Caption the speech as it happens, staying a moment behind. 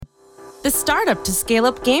The Startup to Scale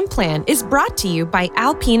Up game plan is brought to you by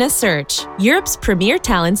Alpina Search, Europe's premier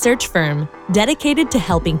talent search firm, dedicated to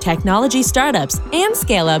helping technology startups and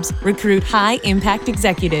scale-ups recruit high-impact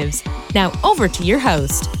executives. Now over to your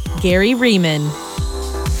host, Gary Riemann.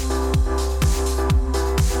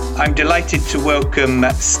 I'm delighted to welcome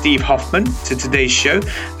Steve Hoffmann to today's show.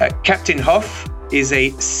 Captain Hoff is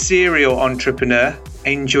a serial entrepreneur,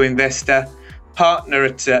 angel investor, partner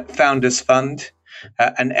at Founders Fund,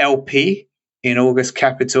 an LP in August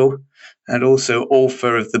Capital, and also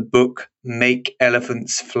author of the book Make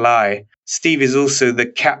Elephants Fly. Steve is also the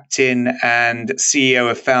captain and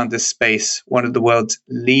CEO of Founders Space, one of the world's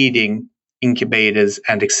leading incubators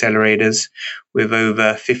and accelerators, with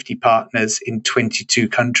over 50 partners in 22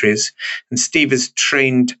 countries. And Steve has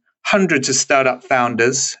trained hundreds of startup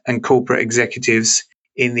founders and corporate executives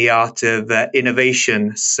in the art of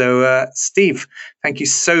innovation. So, Steve, thank you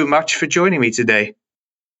so much for joining me today.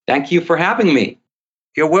 Thank you for having me.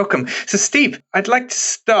 You're welcome. So, Steve, I'd like to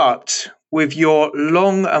start with your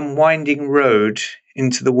long and winding road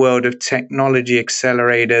into the world of technology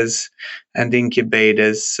accelerators and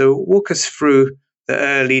incubators. So walk us through the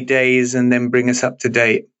early days and then bring us up to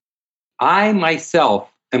date. I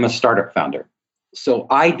myself am a startup founder. So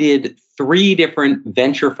I did 3 different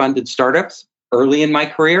venture-funded startups early in my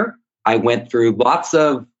career. I went through lots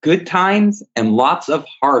of good times and lots of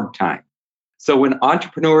hard times. So when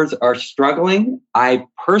entrepreneurs are struggling, I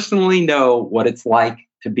personally know what it's like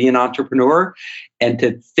to be an entrepreneur and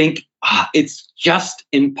to think it's just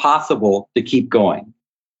impossible to keep going.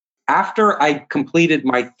 After I completed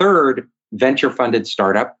my 3rd venture-funded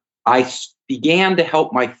startup, I began to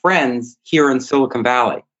help my friends here in Silicon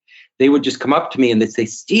Valley. They would just come up to me and they'd say,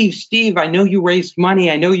 Steve, I know you raised money.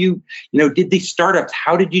 I know you did these startups.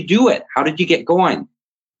 How did you do it? How did you get going?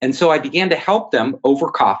 And so I began to help them over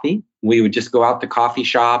coffee. We would just go out to coffee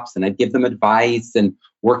shops and I'd give them advice and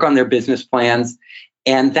work on their business plans.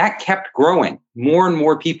 And that kept growing. More and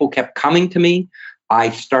more people kept coming to me. I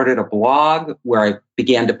started a blog where I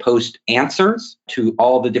began to post answers to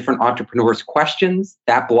all the different entrepreneurs' questions.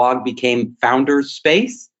 That blog became Founders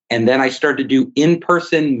Space. And then I started to do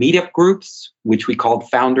in-person meetup groups, which we called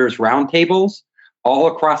Founders Roundtables, all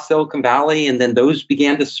across Silicon Valley. And then those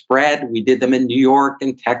began to spread. We did them in New York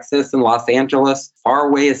and Texas and Los Angeles, far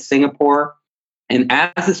away as Singapore. And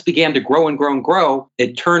as this began to grow and grow and grow,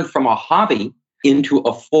 it turned from a hobby into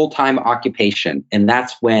a full-time occupation. And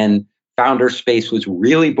that's when Founders Space was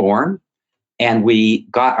really born. And we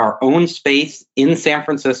got our own space in San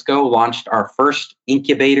Francisco, launched our first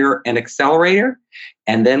incubator and accelerator.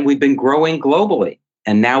 And then we've been growing globally.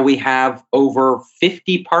 And now we have over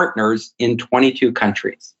 50 partners in 22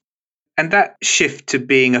 countries. And that shift to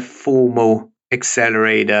being a formal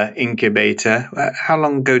accelerator incubator, how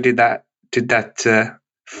long ago did that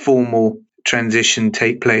formal transition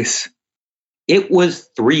take place? It was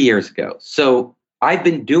 3 years ago. So I've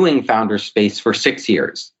been doing Founders Space for 6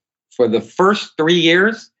 years. For the first 3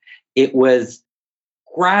 years, it was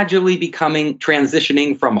gradually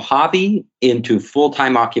transitioning from hobby into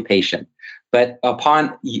full-time occupation. But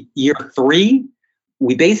upon year 3,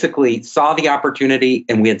 we basically saw the opportunity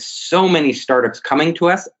and we had so many startups coming to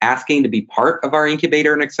us asking to be part of our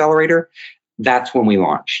incubator and accelerator. That's when we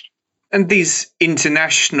launched. And these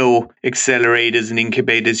international accelerators and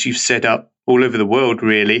incubators you've set up all over the world,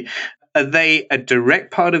 really, are they a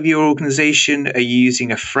direct part of your organization? Are you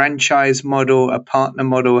using a franchise model, a partner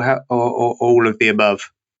model, or all of the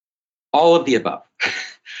above? All of the above.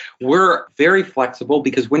 We're very flexible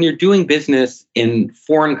because when you're doing business in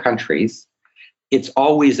foreign countries, it's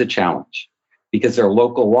always a challenge because there are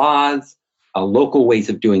local laws, local ways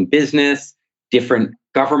of doing business, different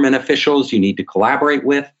government officials you need to collaborate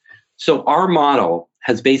with. So our model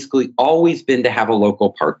has basically always been to have a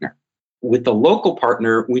local partner. With the local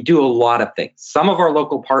partner, we do a lot of things. Some of our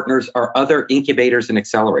local partners are other incubators and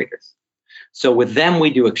accelerators. So with them,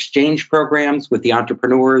 we do exchange programs with the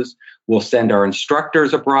entrepreneurs. We'll send our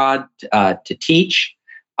instructors abroad to teach.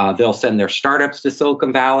 They'll send their startups to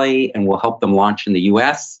Silicon Valley and we'll help them launch in the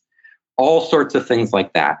US. All sorts of things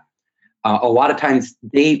like that. A lot of times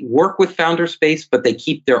they work with Founders Space, but they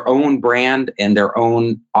keep their own brand and their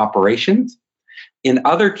own operations. In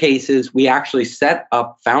other cases, we actually set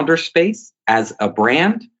up Founders Space as a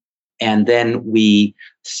brand, and then we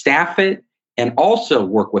staff it and also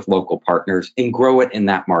work with local partners and grow it in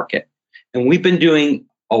that market. And we've been doing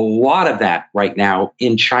a lot of that right now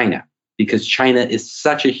in China because China is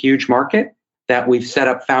such a huge market that we've set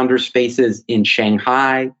up Founders Spaces in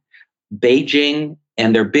Shanghai, Beijing,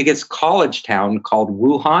 and their biggest college town called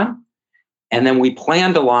Wuhan. And then we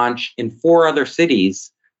plan to launch in 4 other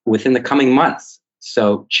cities within the coming months.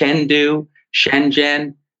 So Chengdu,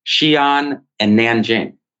 Shenzhen, Xi'an, and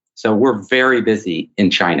Nanjing. So we're very busy in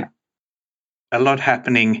China. A lot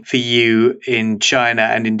happening for you in China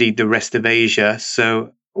and indeed the rest of Asia.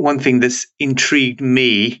 So one thing that's intrigued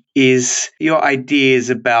me is your ideas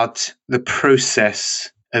about the process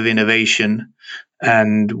of innovation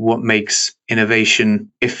and what makes innovation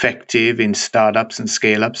effective in startups and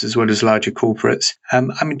scale-ups as well as larger corporates.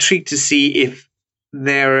 I'm intrigued to see if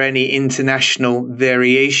there are any international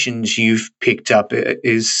variations you've picked up.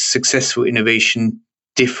 Is successful innovation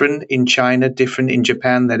different in China, different in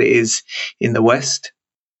Japan than it is in the West?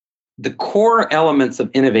 The core elements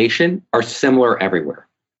of innovation are similar everywhere.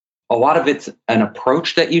 A lot of it's an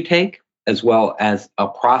approach that you take as well as a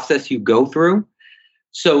process you go through.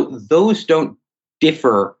 So those don't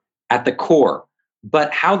differ at the core,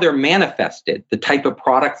 but how they're manifested, the type of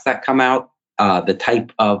products that come out,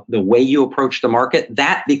 the way you approach the market,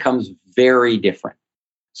 that becomes very different.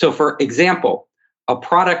 So for example, a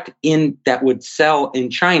product that would sell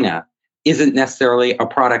in China isn't necessarily a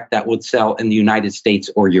product that would sell in the United States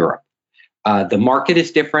or Europe. The market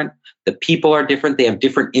is different. The people are different. They have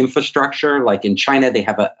different infrastructure. Like in China, they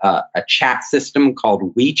have a chat system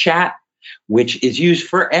called WeChat, which is used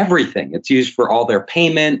for everything. It's used for all their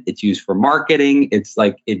payment. It's used for marketing. It's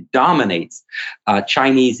like it dominates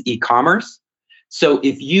Chinese e-commerce. So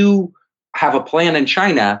if you have a plan in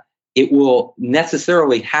China, it will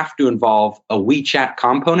necessarily have to involve a WeChat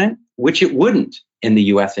component, which it wouldn't in the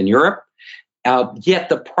US and Europe. Yet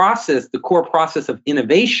the core process of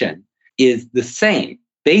innovation is the same.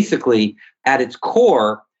 Basically, at its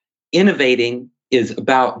core, innovating is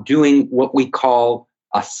about doing what we call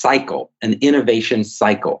a cycle, an innovation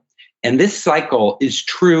cycle. And this cycle is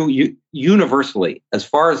true universally, as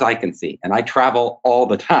far as I can see. And I travel all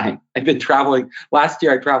the time. I've been traveling. Last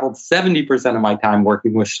year, I traveled 70% of my time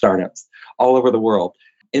working with startups all over the world.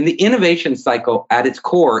 And the innovation cycle at its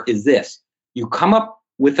core is this. You come up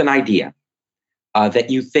with an idea that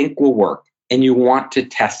you think will work, and you want to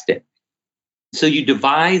test it. So you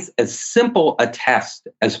devise as simple a test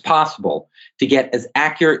as possible to get as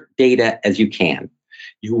accurate data as you can.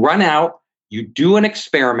 You run out, you do an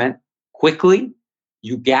experiment quickly,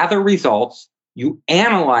 you gather results, you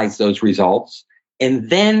analyze those results, and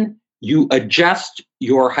then you adjust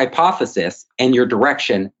your hypothesis and your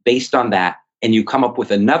direction based on that, and you come up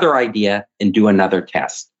with another idea and do another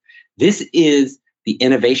test. This is the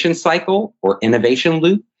innovation cycle or innovation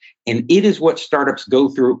loop, and it is what startups go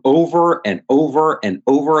through over and over and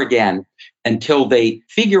over again until they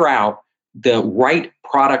figure out the right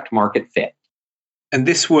product market fit. And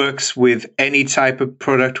this works with any type of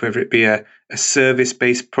product, whether it be a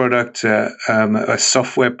service-based product, a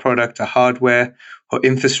software product, a hardware or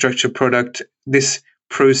infrastructure product. This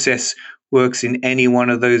process works in any one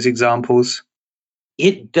of those examples?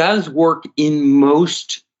 It does work in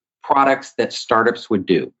most products that startups would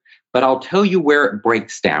do, but I'll tell you where it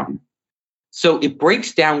breaks down. So it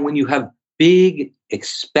breaks down when you have big,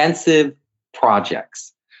 expensive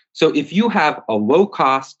projects. So if you have a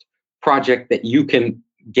low-cost project that you can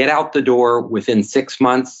get out the door within 6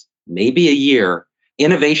 months, maybe a year,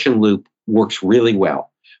 innovation loop works really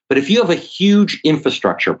well. But if you have a huge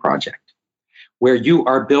infrastructure project where you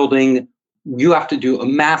are building, you have to do a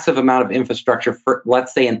massive amount of infrastructure for,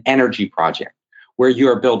 let's say, an energy project where you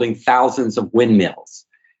are building thousands of windmills.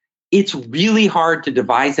 It's really hard to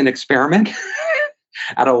devise an experiment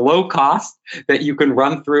at a low cost that you can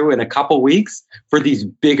run through in a couple weeks for these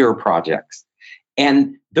bigger projects.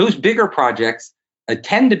 And those bigger projects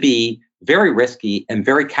tend to be very risky and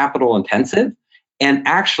very capital intensive. And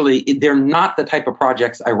actually, they're not the type of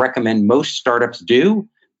projects I recommend most startups do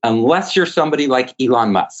unless you're somebody like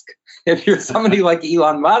Elon Musk. If you're somebody like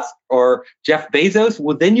Elon Musk or Jeff Bezos,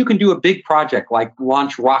 well, then you can do a big project like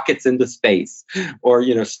launch rockets into space or,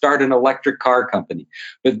 start an electric car company.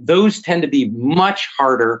 But those tend to be much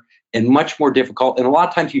harder and much more difficult. And a lot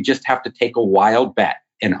of times you just have to take a wild bet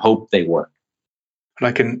and hope they work.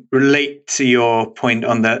 I can relate to your point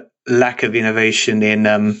on the lack of innovation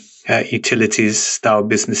in utilities style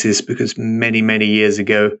businesses, because many, many years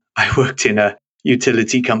ago, I worked in a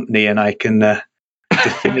utility company, and I can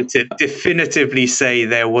definitively say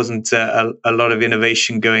there wasn't a lot of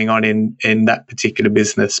innovation going on in that particular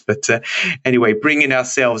business. But anyway, bringing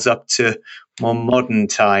ourselves up to more modern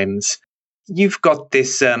times, you've got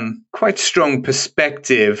this quite strong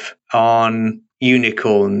perspective on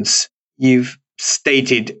unicorns. You've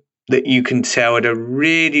stated that you can tell at a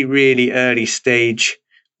really, really early stage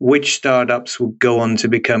which startups will go on to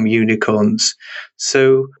become unicorns.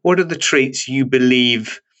 So what are the traits you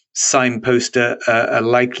believe signpost a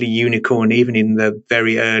likely unicorn, even in the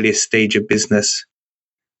very earliest stage of business?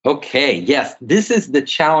 Okay, yes, this is the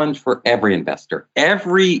challenge for every investor.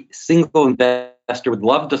 Every single investor would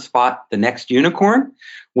love to spot the next unicorn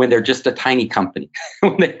when they're just a tiny company,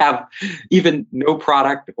 when they have even no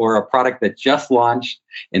product or a product that just launched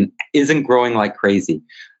and isn't growing like crazy.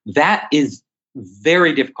 That is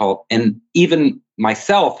very difficult. And even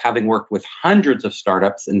myself, having worked with hundreds of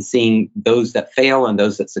startups and seeing those that fail and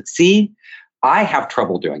those that succeed, I have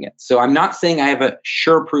trouble doing it. So I'm not saying I have a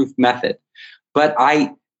sure-proof method, but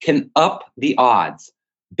I can up the odds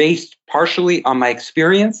based partially on my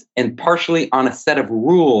experience and partially on a set of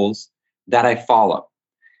rules that I follow.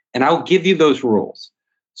 And I'll give you those rules.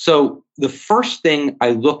 So the first thing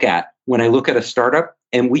I look at when I look at a startup,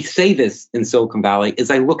 and we say this in Silicon Valley, is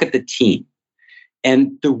I look at the team.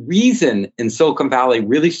 And the reason in Silicon Valley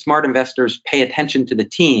really smart investors pay attention to the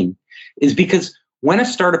team is because when a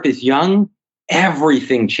startup is young,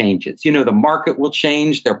 everything changes. The market will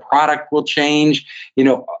change, their product will change,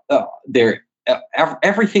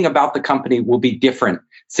 everything about the company will be different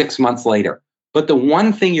 6 months later. But the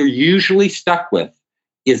one thing you're usually stuck with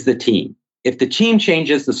is the team. If the team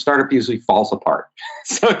changes, the startup usually falls apart.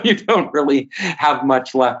 So you don't really have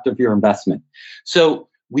much left of your investment. So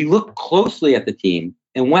we look closely at the team.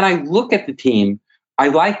 And when I look at the team, I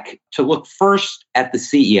like to look first at the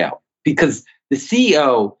CEO, because the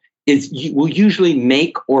CEO will usually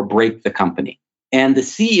make or break the company. And the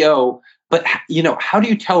CEO, but how do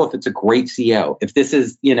you tell if it's a great CEO? If this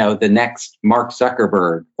is, the next Mark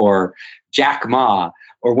Zuckerberg or Jack Ma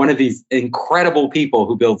or one of these incredible people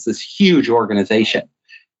who builds this huge organization?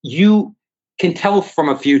 You can tell from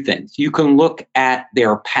a few things. You can look at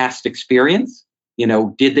their past experience.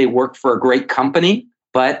 Did they work for a great company?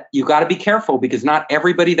 But you got to be careful, because not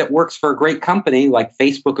everybody that works for a great company like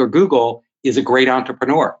Facebook or Google is a great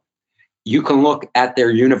entrepreneur. You can look at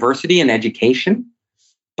their university and education,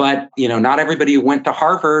 but not everybody who went to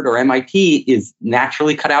Harvard or MIT is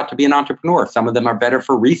naturally cut out to be an entrepreneur. Some of them are better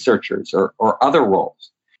for researchers or other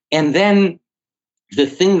roles. And then the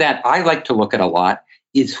thing that I like to look at a lot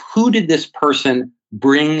is, who did this person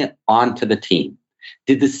bring onto the team?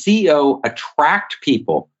 Did the CEO attract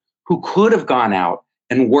people who could have gone out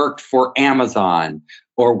and worked for Amazon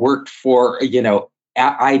or worked for,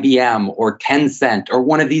 IBM or Tencent or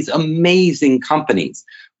one of these amazing companies,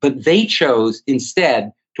 but they chose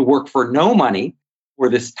instead to work for no money for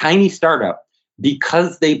this tiny startup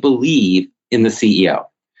because they believe in the CEO.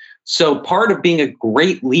 So part of being a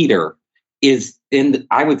great leader is,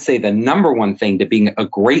 I would say the number one thing to being a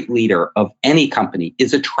great leader of any company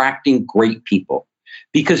is attracting great people.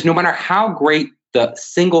 Because no matter how great the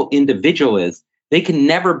single individual is, they can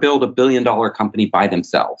never build $1 billion company by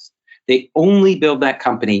themselves. They only build that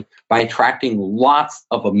company by attracting lots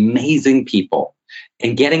of amazing people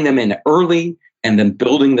and getting them in early and then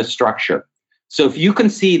building the structure. So if you can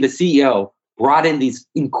see the CEO brought in these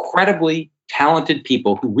incredibly talented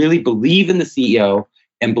people who really believe in the CEO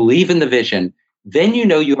and believe in the vision, then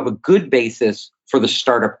you have a good basis for the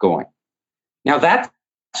startup going. Now that's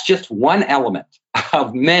just one element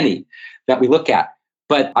of many that we look at,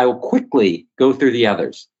 but I will quickly go through the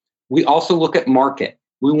others. We also look at market.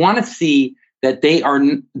 We want to see that they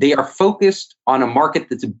are focused on a market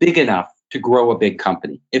that's big enough to grow a big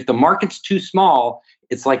company. If the market's too small,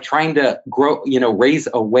 it's like trying to raise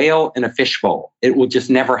a whale in a fishbowl. It will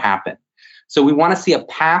just never happen. So we want to see a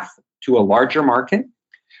path to a larger market.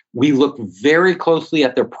 We look very closely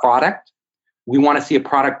at their product. We want to see a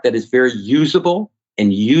product that is very usable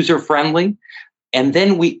and user-friendly. And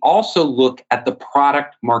then we also look at the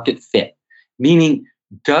product market fit, meaning,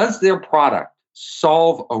 does their product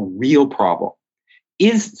solve a real problem?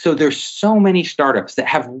 So there's so many startups that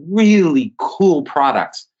have really cool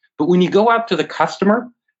products, but when you go out to the customer,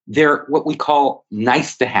 they're what we call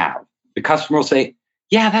nice to have. The customer will say,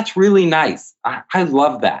 yeah, that's really nice. I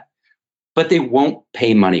love that. But they won't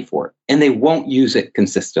pay money for it and they won't use it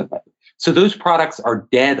consistently. So those products are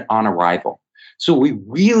dead on arrival. So we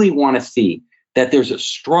really want to see that there's a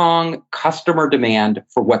strong customer demand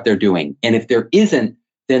for what they're doing. And if there isn't,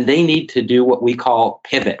 then they need to do what we call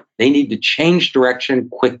pivot. They need to change direction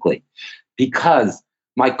quickly, because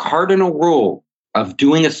my cardinal rule of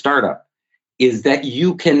doing a startup is that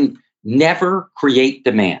you can never create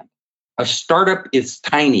demand. A startup is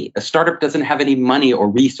tiny. A startup doesn't have any money or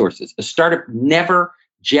resources. A startup never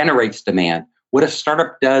generates demand. What a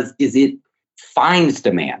startup does is it finds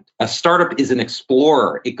demand. A startup is an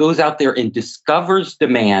explorer. It goes out there and discovers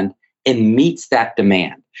demand and meets that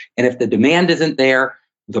demand. And if the demand isn't there,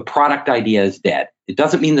 the product idea is dead. It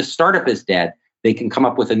doesn't mean the startup is dead. They can come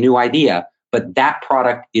up with a new idea, but that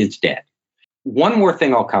product is dead. One more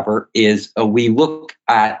thing I'll cover is we look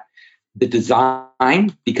at the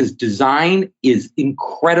design, because design is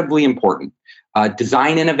incredibly important.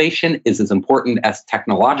 Design innovation is as important as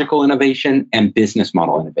technological innovation and business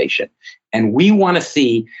model innovation. And we want to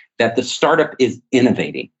see that the startup is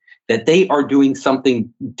innovating, that they are doing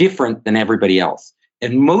something different than everybody else.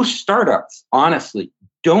 And most startups, honestly,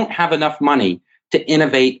 don't have enough money to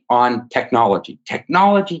innovate on technology.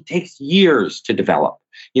 Technology takes years to develop,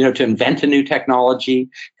 to invent a new technology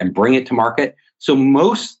and bring it to market. So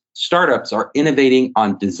most startups are innovating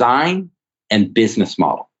on design and business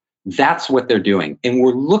model. That's what they're doing. And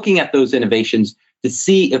we're looking at those innovations to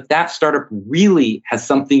see if that startup really has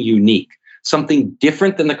something unique, something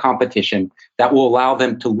different than the competition that will allow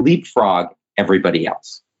them to leapfrog everybody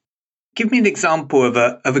else. Give me an example of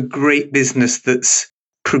a great business that's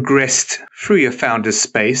progressed through your founder's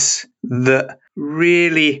space that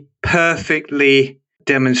really perfectly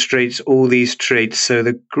demonstrates all these traits. So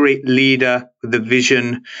the great leader with the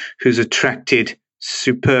vision who's attracted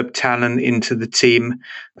superb talent into the team,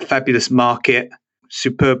 fabulous market,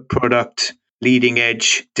 superb product, leading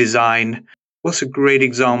edge design. What's a great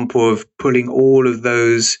example of pulling all of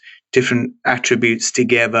those different attributes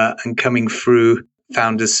together and coming through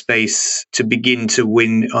founder's space to begin to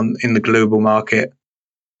win in the global market?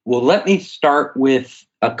 Well, let me start with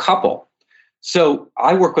a couple. So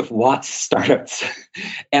I work with lots of startups,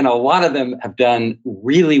 and a lot of them have done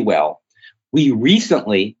really well. We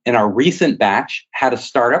recently, in our recent batch, had a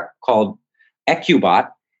startup called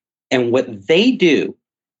Ecubot, and what they do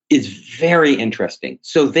is very interesting.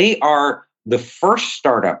 So they are the first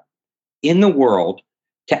startup in the world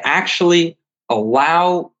to actually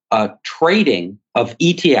allow trading of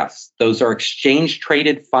ETFs. Those are exchange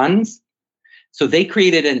traded funds. So they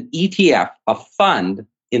created an ETF, a fund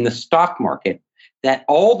in the stock market that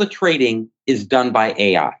all the trading is done by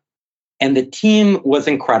AI. And the team was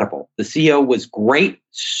incredible. The CEO was great,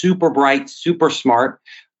 super bright, super smart.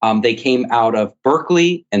 They came out of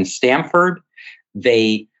Berkeley and Stanford.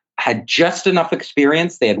 They had just enough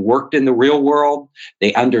experience. They had worked in the real world.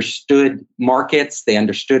 They understood markets. They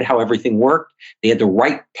understood how everything worked. They had the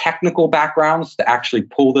right technical backgrounds to actually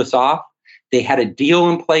pull this off. They had a deal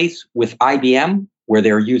in place with IBM where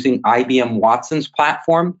they're using IBM Watson's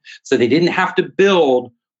platform. So they didn't have to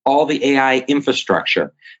build all the AI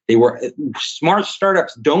infrastructure. They were smart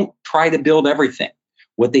startups don't try to build everything.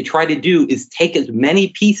 What they try to do is take as many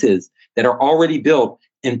pieces that are already built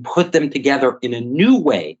and put them together in a new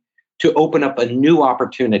way to open up a new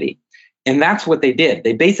opportunity. And that's what they did.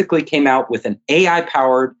 They basically came out with an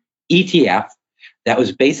AI-powered ETF that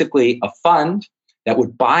was basically a fund that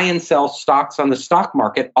would buy and sell stocks on the stock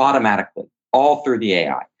market automatically, all through the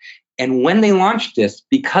AI. And when they launched this,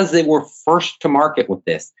 because they were first to market with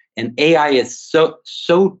this, and AI is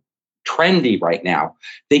so trendy right now,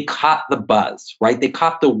 they caught the buzz, right? They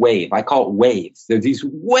caught the wave. I call it waves. There's these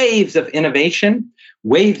waves of innovation,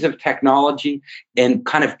 waves of technology, and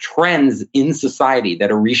kind of trends in society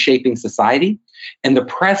that are reshaping society. And the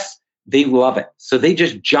press, they love it. So they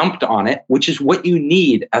just jumped on it, which is what you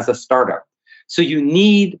need as a startup. So you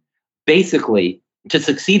need basically to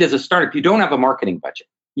succeed as a startup, you don't have a marketing budget.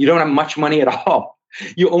 You don't have much money at all.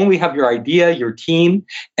 You only have your idea, your team,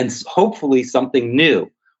 and hopefully something new.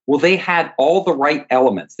 Well, they had all the right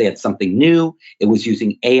elements. They had something new. It was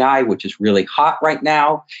using AI, which is really hot right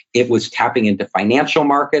now. It was tapping into financial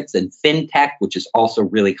markets and fintech, which is also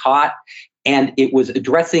really hot. And it was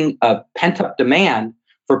addressing a pent-up demand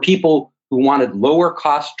for people who wanted lower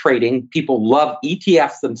cost trading. People love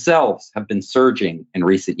ETFs themselves, have been surging in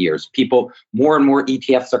recent years. More and more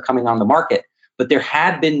ETFs are coming on the market, but there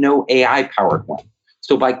had been no AI-powered one.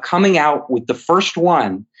 So by coming out with the first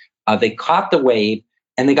one, they caught the wave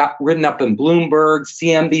and they got written up in Bloomberg,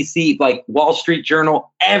 CNBC, like Wall Street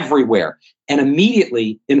Journal, everywhere. And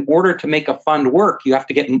immediately, in order to make a fund work, you have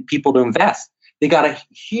to get people to invest. They got a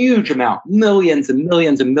huge amount, millions and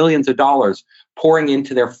millions and millions of dollars pouring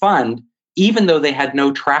into their fund, even though they had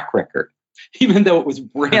no track record, even though it was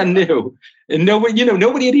brand new. And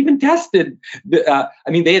nobody had even tested.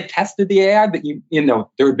 They had tested the AI, but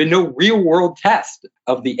there had been no real world test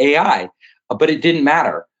of the AI, but it didn't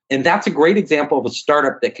matter. And that's a great example of a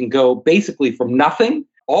startup that can go basically from nothing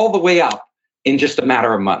all the way up in just a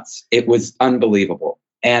matter of months. It was unbelievable.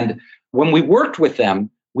 And when we worked with them,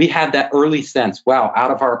 we had that early sense, wow,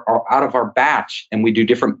 out of our batch, and we do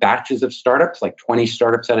different batches of startups, like 20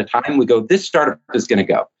 startups at a time, we go, this startup is going to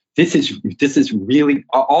go. This is really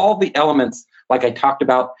all the elements, like I talked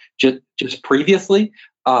about just previously,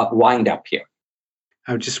 lined up here.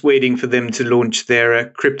 I'm just waiting for them to launch their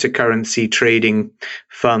cryptocurrency trading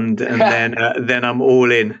fund, and then I'm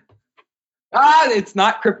all in. It's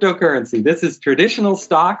not cryptocurrency. This is traditional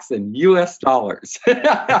stocks and US dollars.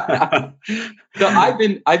 So I've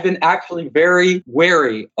been actually very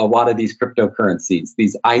wary of a lot of these cryptocurrencies,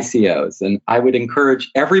 these ICOs, and I would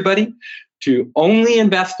encourage everybody to only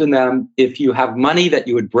invest in them if you have money that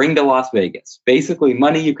you would bring to Las Vegas. Basically,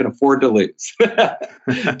 money you can afford to lose.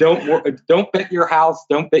 Don't bet your house.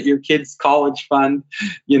 Don't bet your kids' college fund.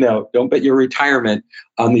 Don't bet your retirement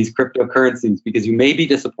on these cryptocurrencies because you may be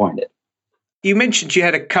disappointed. You mentioned you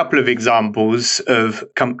had a couple of examples of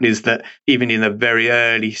companies that even in the very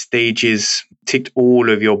early stages ticked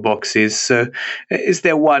all of your boxes. So is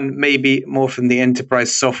there one maybe more from the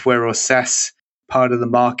enterprise software or SaaS part of the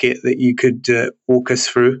market that you could walk us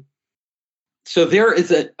through? So there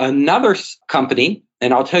is another company,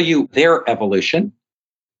 and I'll tell you their evolution.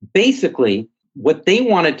 Basically, what they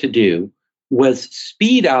wanted to do was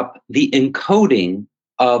speed up the encoding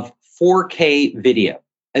of 4K video.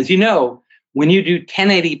 As you know, when you do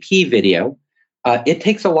 1080p video, it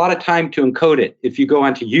takes a lot of time to encode it. If you go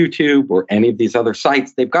onto YouTube or any of these other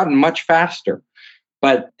sites, they've gotten much faster,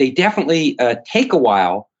 but they definitely take a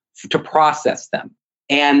while to process them.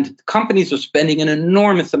 And companies are spending an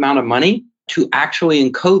enormous amount of money to actually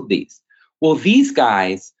encode these. Well, these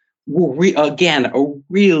guys were, again, a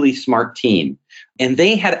really smart team. And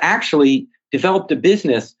they had actually developed a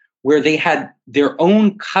business where they had their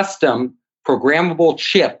own custom programmable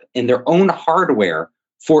chip and their own hardware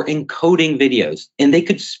for encoding videos. And they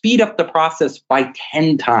could speed up the process by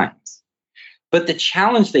 10 times. But the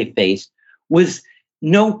challenge they faced was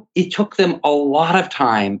it took them a lot of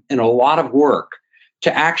time and a lot of work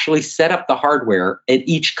to actually set up the hardware at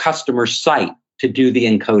each customer's site to do the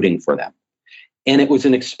encoding for them. And it was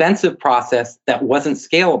an expensive process that wasn't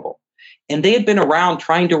scalable. And they had been around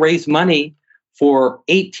trying to raise money for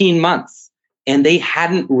 18 months. And they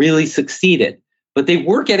hadn't really succeeded, but they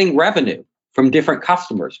were getting revenue from different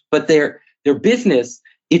customers. But their business,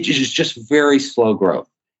 it was just very slow growth.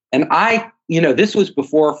 And this was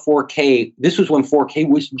before 4K. This was when 4K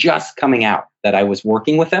was just coming out that I was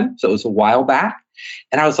working with them. So it was a while back.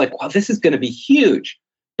 And I was like, wow, this is going to be huge.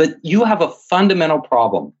 But you have a fundamental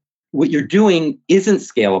problem. What you're doing isn't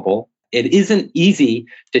scalable. It isn't easy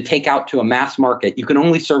to take out to a mass market. You can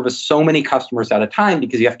only service so many customers at a time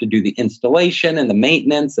because you have to do the installation and the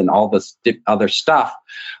maintenance and all this other stuff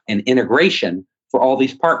and integration for all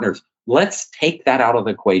these partners. Let's take that out of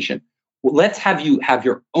the equation. Let's have you have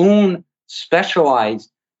your own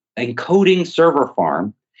specialized encoding server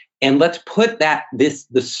farm, and let's put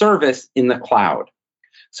the service in the cloud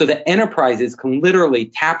so that enterprises can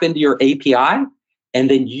literally tap into your API, and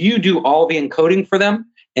then you do all the encoding for them.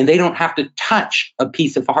 And they don't have to touch a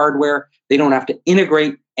piece of hardware. They don't have to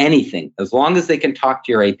integrate anything as long as they can talk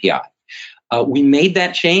to your API. We made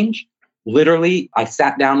that change. Literally, I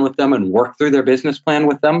sat down with them and worked through their business plan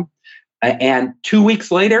with them. And 2 weeks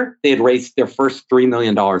later, they had raised their first $3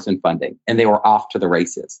 million in funding, and they were off to the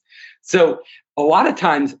races. So a lot of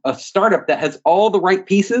times, a startup that has all the right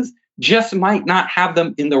pieces just might not have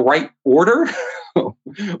them in the right order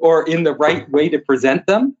or in the right way to present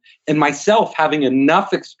them. And myself having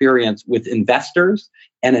enough experience with investors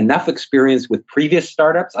and enough experience with previous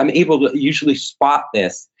startups, I'm able to usually spot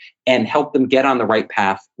this and help them get on the right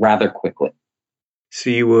path rather quickly.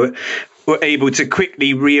 So you were able to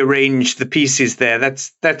quickly rearrange the pieces there.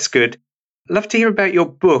 That's good. I'd love to hear about your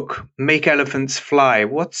book, Make Elephants Fly.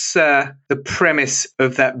 What's the premise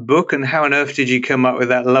of that book, and how on earth did you come up with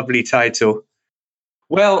that lovely title?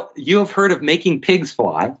 Well, you have heard of making pigs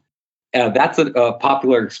fly. That's a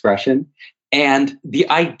popular expression. And the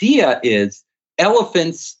idea is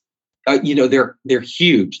elephants, they're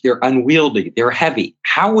huge, they're unwieldy, they're heavy.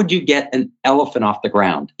 How would you get an elephant off the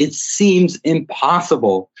ground? It seems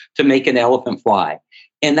impossible to make an elephant fly.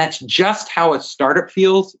 And that's just how a startup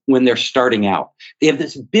feels when they're starting out. They have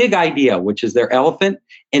this big idea, which is their elephant,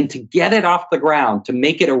 and to get it off the ground, to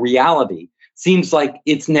make it a reality, seems like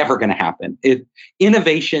it's never going to happen.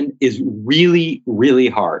 Innovation is really, really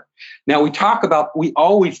hard. Now, we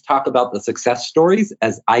always talk about the success stories,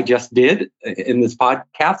 as I just did in this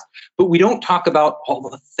podcast, but we don't talk about all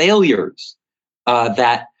the failures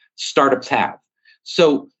that startups have.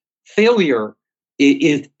 So failure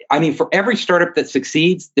is, for every startup that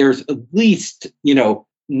succeeds, there's at least,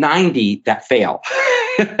 90 that fail.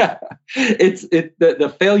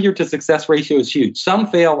 The failure to success ratio is huge. Some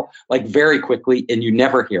fail like very quickly and you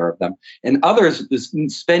never hear of them. And others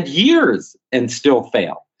spend years and still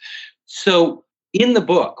fail. So in the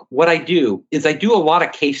book, what I do is I do a lot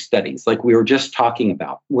of case studies like we were just talking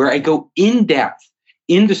about, where I go in depth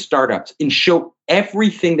into startups and show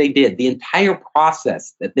everything they did, the entire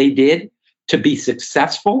process that they did to be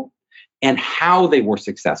successful, and how they were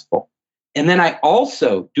successful. And then I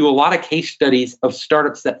also do a lot of case studies of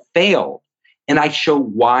startups that failed, and I show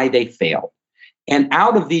why they failed. And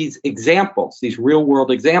out of these examples, these real world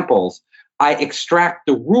examples, I extract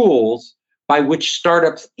the rules by which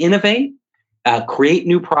startups innovate, create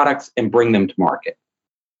new products, and bring them to market.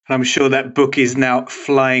 I'm sure that book is now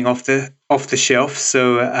flying off the shelf.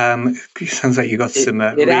 So it sounds like you got some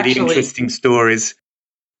really interesting stories.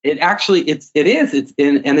 It is.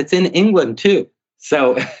 It's in England too.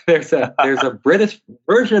 So there's a British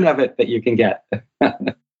version of it that you can get.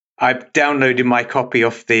 I've downloaded my copy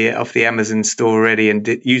off the Amazon store already and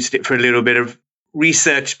used it for a little bit of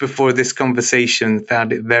research before this conversation.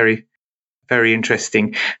 Found it very, very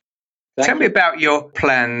interesting. Tell me about your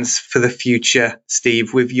plans for the future,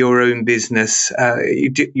 Steve, with your own business.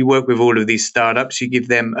 You work with all of these startups. You give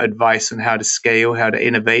them advice on how to scale, how to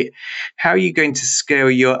innovate. How are you going to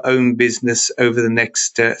scale your own business over the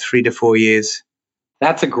next 3 to 4 years?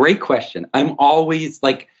 That's a great question. I'm always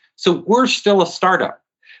so we're still a startup.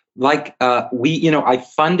 I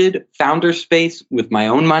funded Founderspace with my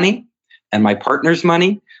own money and my partner's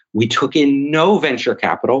money. We took in no venture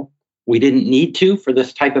capital. We didn't need to for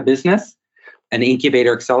this type of business. An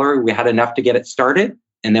incubator accelerator, we had enough to get it started.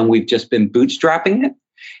 And then we've just been bootstrapping it.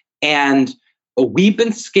 And we've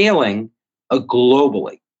been scaling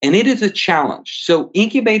globally. And it is a challenge. So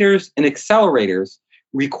incubators and accelerators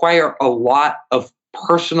require a lot of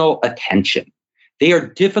personal attention. They are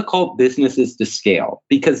difficult businesses to scale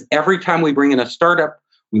because every time we bring in a startup,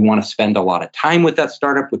 we want to spend a lot of time with that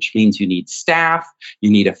startup, which means you need staff, you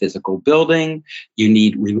need a physical building, you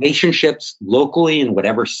need relationships locally in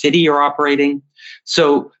whatever city you're operating.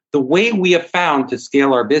 So the way we have found to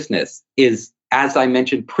scale our business is, as I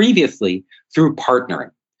mentioned previously, through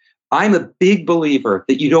partnering. I'm a big believer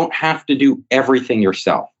that you don't have to do everything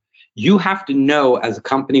yourself. You have to know as a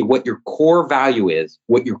company what your core value is,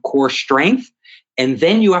 what your core strength, and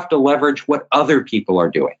then you have to leverage what other people are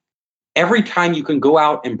doing. Every time you can go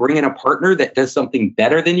out and bring in a partner that does something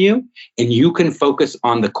better than you, and you can focus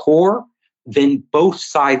on the core, then both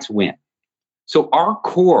sides win. So our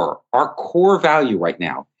core value right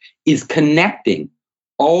now is connecting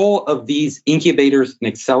all of these incubators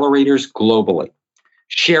and accelerators globally,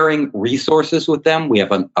 sharing resources with them. We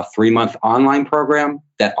have a 3-month online program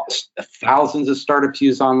that thousands of startups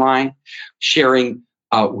use online, sharing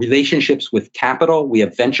relationships with capital. We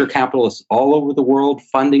have venture capitalists all over the world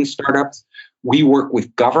funding startups. We work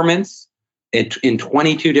with governments in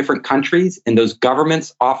 22 different countries, and those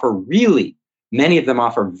governments many of them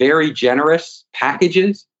offer very generous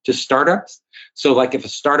packages to startups. So like if a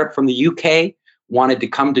startup from the UK wanted to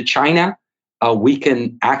come to China, we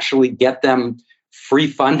can actually get them free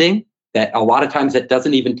funding that a lot of times that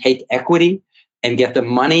doesn't even take equity, and get them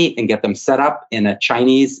money and get them set up in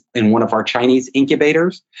one of our Chinese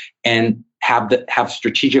incubators and have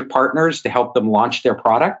strategic partners to help them launch their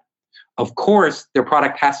product. Of course, their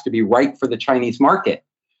product has to be right for the Chinese market.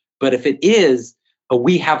 But if it is,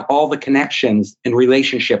 we have all the connections and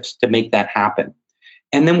relationships to make that happen.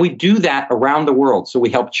 And then we do that around the world. So we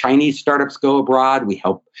help Chinese startups go abroad. We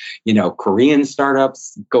help, Korean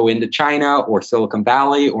startups go into China or Silicon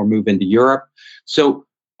Valley or move into Europe. So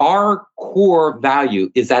our core value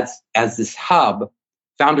is as this hub,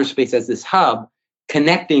 Founderspace as this hub,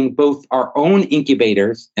 connecting both our own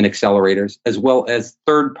incubators and accelerators as well as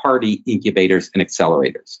third-party incubators and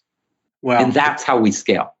accelerators. Wow. And that's how we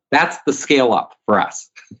scale. That's the scale up for us.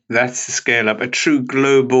 That's the scale up, a true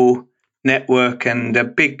global network, and a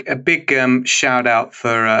big shout out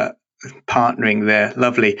for partnering there.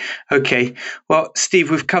 Lovely. Okay. Well, Steve,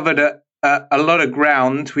 we've covered a lot of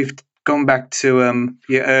ground. We've gone back to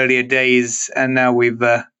your earlier days, and now we've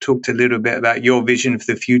talked a little bit about your vision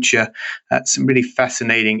for the future. Some really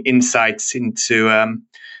fascinating insights into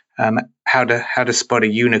how to spot a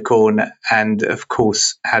unicorn, and of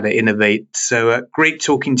course how to innovate. So great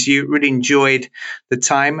talking to you. Really enjoyed the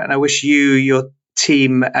time, and I wish you, your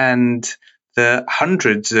team, and the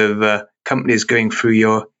hundreds of companies going through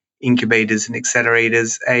your incubators and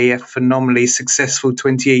accelerators a phenomenally successful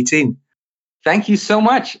 2018. Thank you so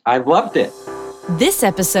much. I loved it. This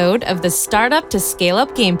episode of the Startup to Scale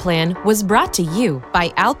Up Game Plan was brought to you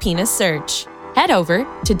by Alpina Search. Head over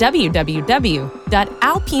to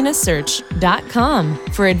www.alpinasearch.com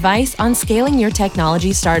for advice on scaling your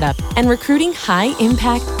technology startup and recruiting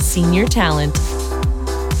high-impact senior talent.